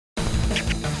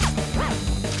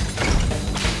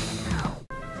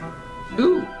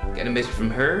got a message from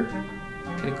her.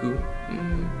 Kinda cool.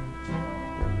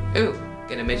 Oh,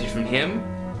 got a message from him.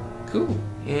 Cool.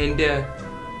 And,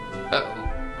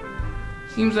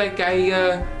 seems like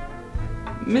I,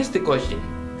 missed the question.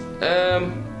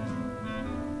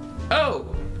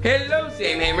 Oh, hello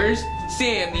Sam Hammers.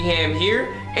 Sam the Ham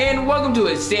here, and welcome to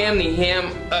a Sam the Ham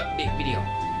update video.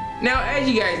 Now, as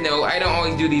you guys know, I don't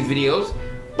always do these videos,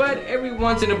 but every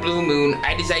once in a blue moon,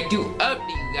 I decide to update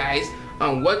you guys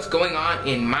on what's going on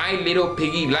in my little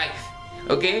piggy life.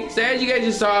 Okay, so as you guys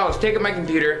just saw, I was taking my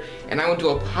computer, and I want to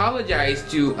apologize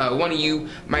to one of you,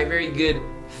 my very good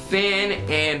fan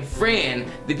and friend,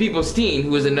 the People's Teen,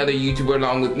 who is another YouTuber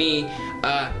along with me.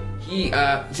 He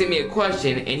sent me a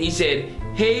question, and he said,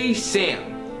 "Hey Sam,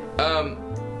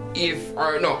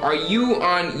 are you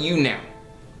on YouNow?"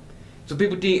 So to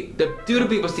the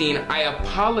People's Teen, I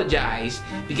apologize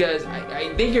because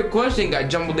I think your question got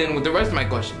jumbled in with the rest of my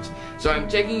questions. So I'm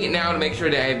checking it now to make sure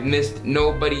that I've missed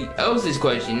nobody else's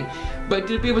question. But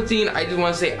to the People's Teen, I just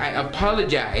want to say I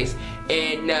apologize.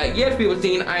 And yes, People's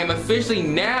Teen, I am officially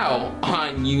now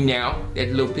on YouNow. That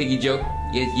little piggy joke.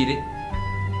 Yes, you did?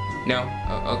 No?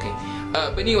 Oh, okay.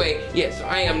 But anyway, yes,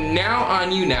 I am now on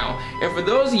YouNow. And for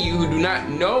those of you who do not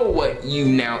know what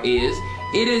YouNow is,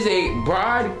 it is a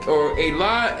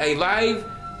live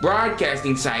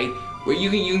broadcasting site where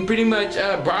you can pretty much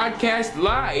broadcast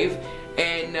live,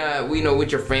 and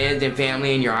with your friends and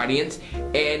family and your audience.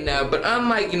 And but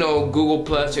unlike Google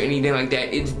Plus or anything like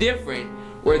that, it's different.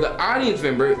 Where the audience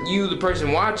member, you the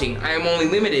person watching, I am only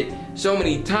limited so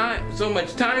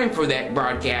much time for that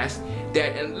broadcast,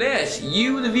 that unless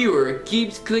you the viewer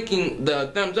keeps clicking the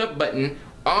thumbs up button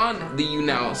on the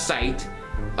YouNow site,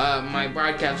 my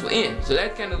broadcast will end. So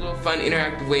that's kind of a little fun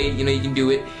interactive way you can do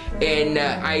it. And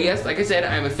yes, like I said,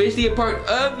 I'm officially a part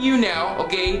of YouNow.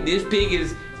 Okay, this pig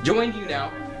has joined YouNow.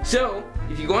 So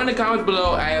if you go in the comments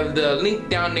below, I have the link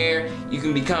down there. You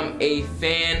can become a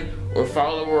fan or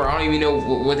follower, I don't even know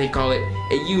what they call it,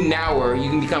 a YouNower. You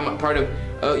can become a part of,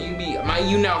 you can be my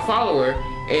YouNow follower.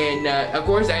 And of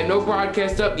course, I have no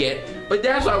broadcast up yet, but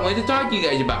that's what I wanted to talk to you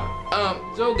guys about.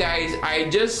 So guys, I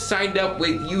just signed up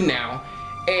with YouNow,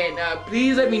 and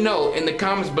please let me know in the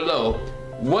comments below,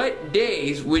 what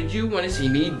days would you want to see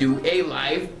me do a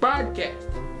live broadcast?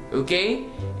 Okay?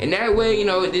 And that way,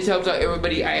 this helps out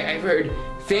everybody. I've heard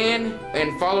fan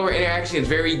and follower interaction is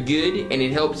very good, and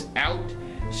it helps out.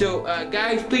 So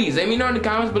guys, please let me know in the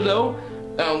comments below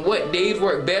what days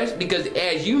work best, because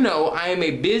as you know, I am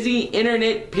a busy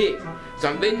internet pig. So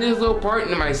I'm fitting this little part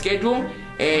into my schedule,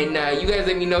 and you guys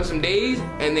let me know some days,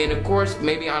 and then of course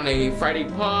maybe on a Friday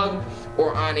Pog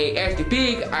or on a Ask the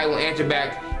Pig, I will answer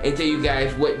back and tell you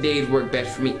guys what days work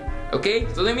best for me. Okay,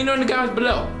 so let me know in the comments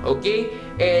below. Okay,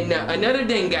 and another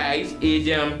thing, guys, is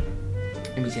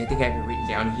let me see, I think I have it written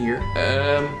down here.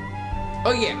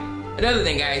 Oh yeah, another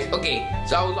thing, guys. Okay,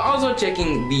 so I was also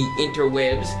checking the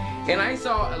interwebs, and I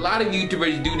saw a lot of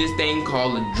YouTubers do this thing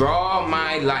called Draw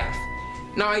My Life.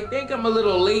 Now I think I'm a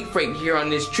little late for it here on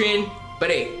this trend, but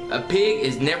hey, a pig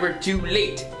is never too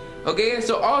late. Okay,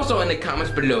 so also in the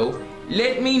comments below,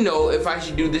 let me know if I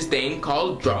should do this thing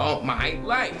called Draw My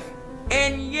Life.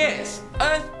 And yes,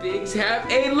 us pigs have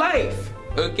a life.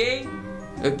 Okay?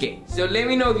 Okay, so let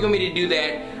me know if you want me to do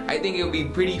that. I think it'll be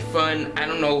pretty fun. I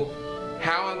don't know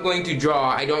how I'm going to draw.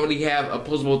 I don't really have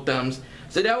opposable thumbs,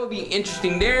 so that would be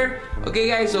interesting there. Okay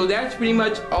guys, so that's pretty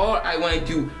much all I wanted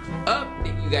to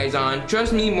update you guys on.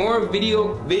 Trust me, more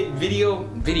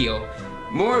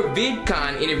more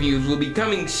VidCon interviews will be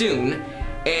coming soon.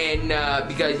 And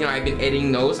because I've been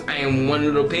editing those, I am one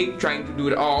little pig trying to do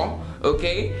it all.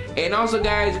 Okay, and also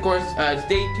guys, of course,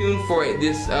 stay tuned for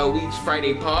this week's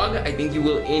Friday Pog. I think you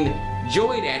will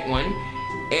enjoy that one.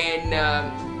 And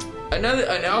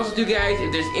and also too, guys,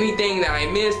 if there's anything that I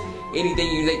missed,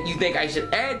 anything you think I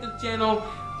should add to the channel,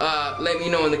 let me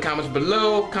know in the comments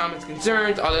below. Comments,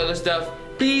 concerns, all that other stuff.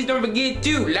 Please don't forget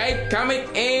to like,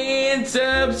 comment, and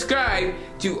subscribe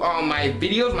to all my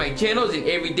videos, my channels, and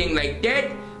everything like that.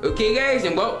 Okay guys,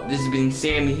 and well, this has been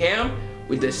Sam the Ham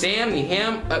with the Sam the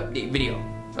Ham update video.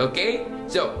 Okay,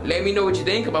 so let me know what you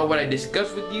think about what I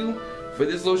discussed with you for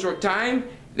this little short time.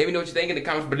 Let me know what you think in the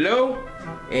comments below,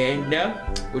 and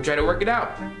we'll try to work it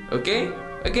out. Okay?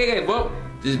 Okay guys, well,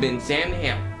 this has been Sam the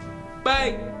Ham.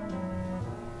 Bye!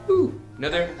 Ooh,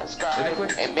 another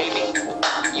question. And baby,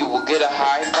 you will get a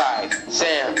high five.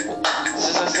 Sam, this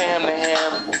is Sam the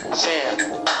Ham. Sam,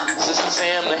 this is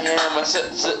Sam the Ham.